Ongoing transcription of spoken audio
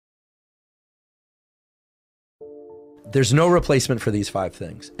There's no replacement for these 5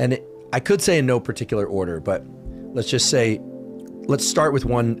 things. And I could say in no particular order, but let's just say, let's start with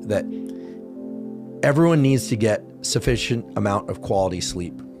one that everyone needs to get sufficient amount of quality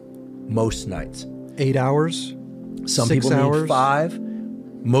sleep most nights. 8 hours? Some 6 people hours? need 5.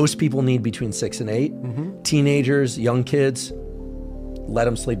 Most people need between 6 and 8. Teenagers, young kids, let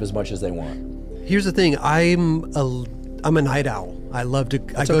them sleep as much as they want. Here's the thing. I'm a night owl. I love to,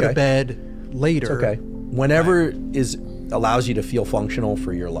 I go to bed later. It's okay. Whenever allows you to feel functional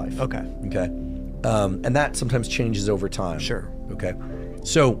for your life. Okay. Okay. And that sometimes changes over time. Sure. Okay.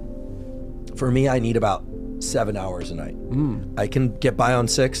 So for me, I need about 7 hours a night. I can get by on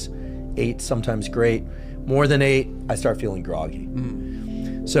 6, 8, sometimes great. More than 8, I start feeling groggy.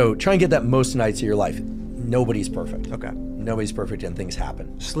 So try and get that most nights of your life. Nobody's perfect. Okay. Nobody's perfect and things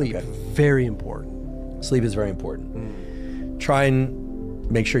happen. Sleep, very important. Sleep is very important. Try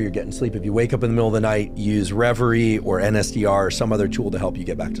and make sure you're getting sleep. If you wake up in the middle of the night, use Reverie or NSDR or some other tool to help you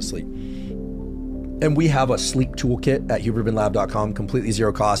get back to sleep. And we have a sleep toolkit at hubermanlab.com, completely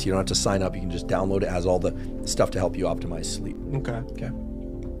zero cost. You don't have to sign up. You can just download it. It has all the stuff to help you optimize sleep. Okay. Okay.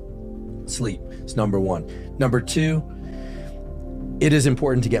 Sleep is number 1. Number 2, it is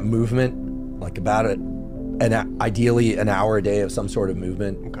important to get movement, like about it, and ideally an hour a day of some sort of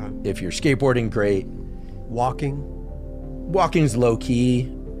movement. Okay. If you're skateboarding, great. Walking's low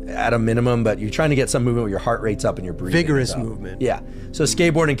key at a minimum, but you're trying to get some movement where your heart rate's up and your breathing Vigorous is up. movement. Yeah. So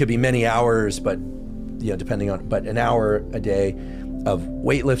skateboarding could be many hours, but depending on, but an hour a day of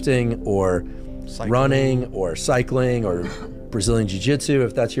weightlifting or running or cycling or Brazilian Jiu-Jitsu,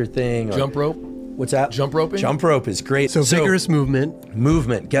 if that's your thing. Or, jump rope. What's that? Jump roping? Jump rope is great. So vigorous movement.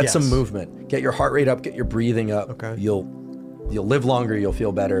 Movement. Get Yes. some movement. Get your heart rate up. Get your breathing up. Okay. You'll live longer. You'll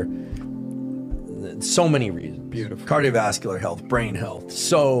feel better. So many reasons. Beautiful. Cardiovascular health, brain health.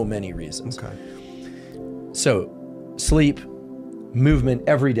 So many reasons. Okay. So sleep, movement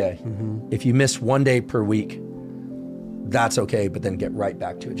every day. If you miss 1 day per week, that's okay, but then get right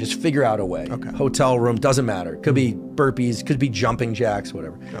back to it. Just figure out a way. Okay. Hotel room, doesn't matter. Could be burpees, could be jumping jacks,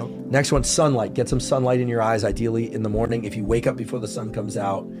 whatever. Next one, sunlight. Get some sunlight in your eyes, ideally in the morning. If you wake up before the sun comes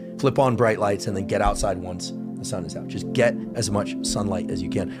out, flip on bright lights and then get outside once the sun is out. Just get as much sunlight as you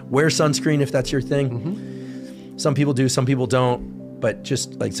can. Wear sunscreen if that's your thing. Some people do, some people don't. But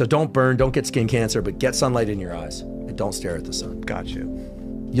just so don't burn, don't get skin cancer, but get sunlight in your eyes and don't stare at the sun. Gotcha.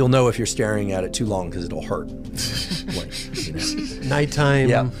 You'll know if you're staring at it too long because it'll hurt.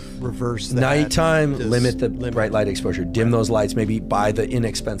 Nighttime, reverse that. Nighttime, limit the bright light exposure. Dim those lights. Maybe buy the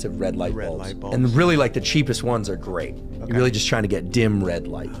inexpensive red light bulbs. And really, like the cheapest ones are great. You're really just trying to get dim red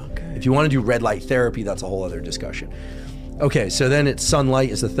light. If you want to do red light therapy, that's a whole other discussion. Okay, so then it's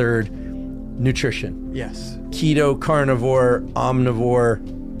sunlight is the third. Nutrition. Yes. Keto, carnivore, omnivore,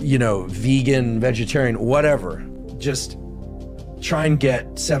 vegan, vegetarian, whatever. Just try and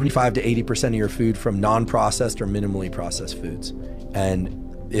get 75 to 80% of your food from non-processed or minimally processed foods.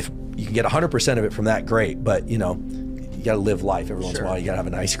 And if you can get 100% of it from that, great. But, you got to live life every once in a while. You got to have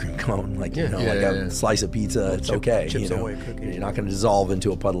an ice cream cone, a slice of pizza. It's okay. Chips Ahoy cookie. You're not going to dissolve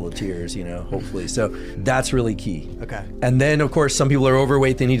into a puddle of tears, hopefully. So that's really key. Okay. And then, of course, some people are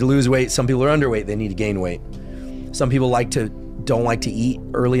overweight. They need to lose weight. Some people are underweight. They need to gain weight. Some people don't like to eat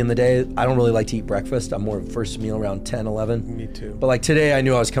early in the day. I don't really like to eat breakfast. I'm more first meal around 10, 11. Me too. But like today, I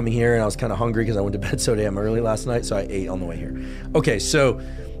knew I was coming here and I was kind of hungry because I went to bed so damn early last night. So I ate on the way here. Okay, so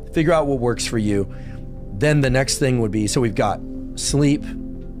figure out what works for you. Then the next thing would be, so we've got sleep,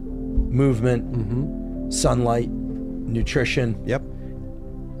 movement, sunlight, nutrition. Yep.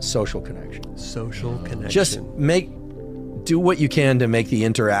 Social connection. Social connection. Just do what you can to make the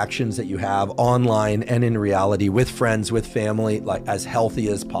interactions that you have online and in reality with friends, with family, like as healthy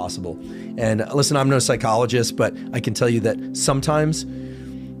as possible. And listen, I'm no psychologist, but I can tell you that sometimes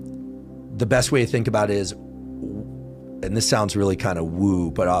the best way to think about it is, and this sounds really kind of woo,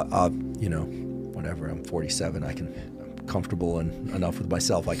 but whatever, I'm 47, I'm comfortable and enough with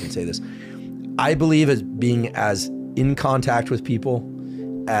myself, I can say this. I believe as being as in contact with people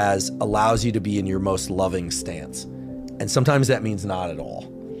as allows you to be in your most loving stance. And sometimes that means not at all,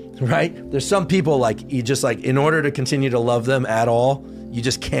 right? There's some people in order to continue to love them at all, you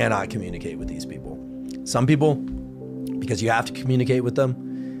just cannot communicate with these people. Some people, because you have to communicate with them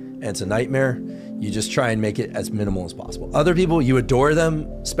and it's a nightmare, you just try and make it as minimal as possible. Other people, you adore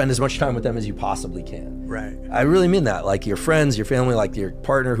them, spend as much time with them as you possibly can. Right. I really mean that. Like your friends, your family, like your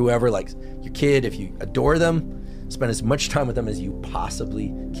partner, whoever, like your kid, if you adore them, spend as much time with them as you possibly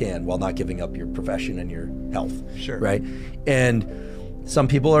can while not giving up your profession and your health. Sure. Right? And some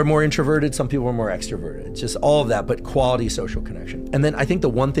people are more introverted, some people are more extroverted. It's just all of that, but quality social connection. And then I think the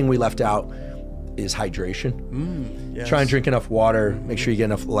one thing we left out, is hydration. Yes. Try and drink enough water, make sure you get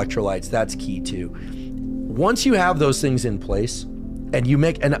enough electrolytes. That's key too. Once you have those things in place and you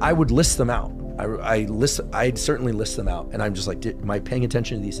make, and I would list them out. I'd certainly list them out, and I'm just like, am I paying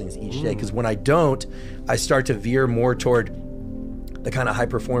attention to these things each day? Because when I don't, I start to veer more toward the kind of high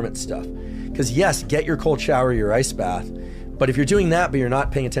performance stuff. Because yes, get your cold shower, your ice bath, but if you're doing that but you're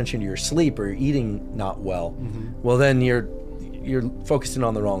not paying attention to your sleep or you're eating not well, well then you're focusing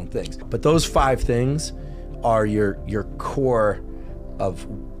on the wrong things. But those 5 things are your core of,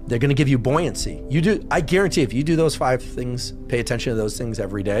 they're going to give you buoyancy. I guarantee if you do those 5 things, pay attention to those things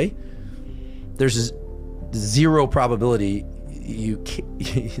every day, there's 0 probability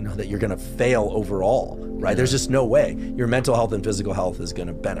that you're going to fail overall, right? There's just no way. Your mental health and physical health is going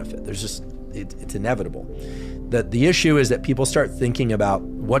to benefit. It's inevitable. The issue is that people start thinking about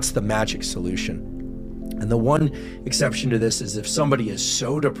what's the magic solution. And the one exception to this is if somebody is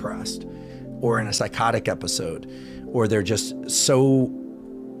so depressed or in a psychotic episode, or they're just so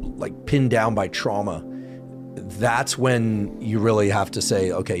like pinned down by trauma, that's when you really have to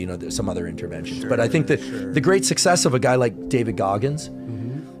say, okay, there's some other interventions. But I think that the great success of a guy like David Goggins,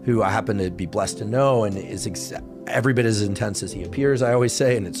 who I happen to be blessed to know and is every bit as intense as he appears, I always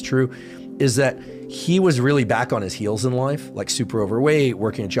say, and it's true, is that he was really back on his heels in life, like super overweight,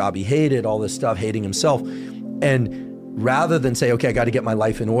 working a job he hated, all this stuff, hating himself. And rather than say, okay, I got to get my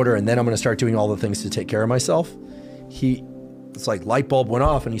life in order and then I'm going to start doing all the things to take care of myself, it's like light bulb went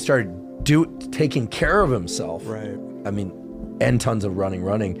off and he started taking care of himself. Right. I mean, and tons of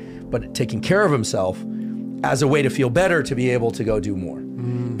running, but taking care of himself as a way to feel better, to be able to go do more.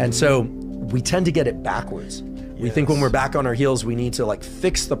 And so we tend to get it backwards. We think when we're back on our heels, we need to like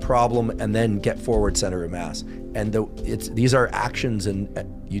fix the problem and then get forward center of mass. And these are actions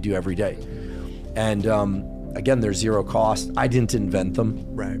and you do every day. And again, there's 0 cost. I didn't invent them.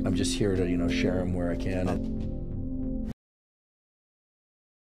 Right. I'm just here to share them where I can.